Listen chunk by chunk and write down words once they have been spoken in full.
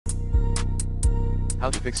How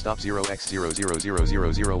to fix stop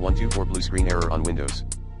 0x00000124 blue screen error on Windows.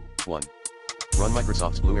 1. Run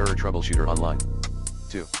Microsoft's Blue Error Troubleshooter online.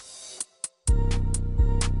 2.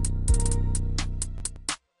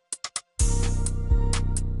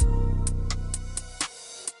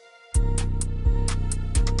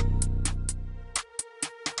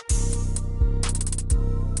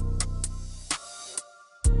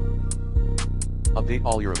 Update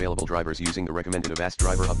all your available drivers using the recommended Avast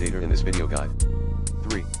driver updater in this video guide.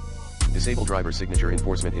 3. Disable driver signature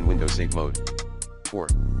enforcement in Windows Safe Mode. 4.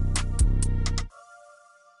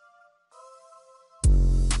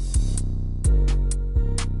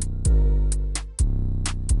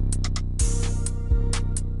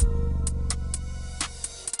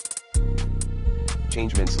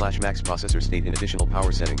 Change min/max processor state in additional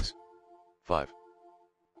power settings. 5.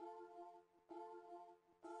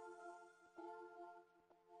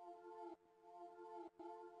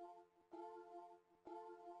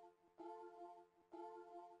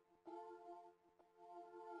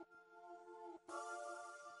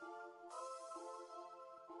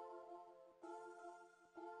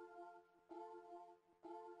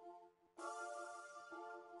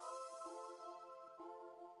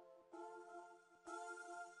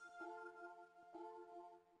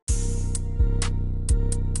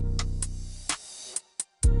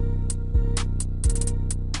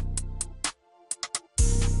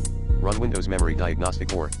 Run Windows Memory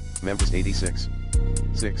Diagnostic or Memprist 86.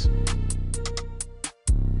 6.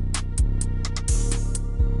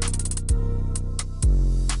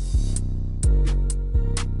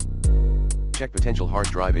 Check potential hard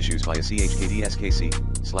drive issues via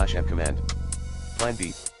chkdskc/f command. Plan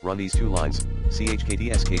B, run these two lines,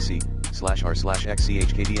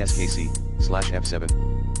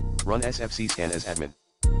 chkdskc/r/x/chkdskc/f7. Run SFC scan as admin.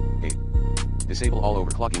 8. Disable all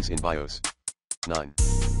overclockings in BIOS. 9.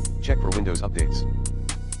 Check for Windows updates.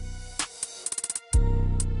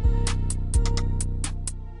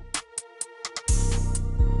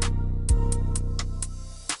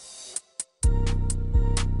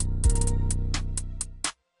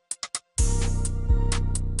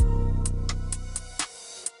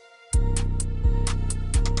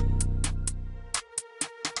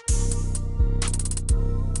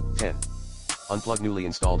 Unplug newly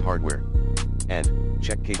installed hardware. And,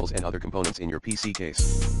 check cables and other components in your PC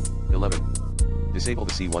case. 11. Disable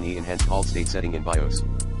the C1E enhanced hold state setting in BIOS.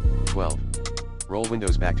 12. Roll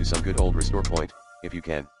Windows back to some good old restore point, if you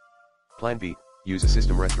can. Plan B, use a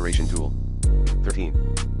system restoration tool. 13.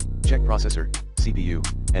 Check processor, CPU,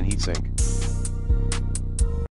 and heatsink.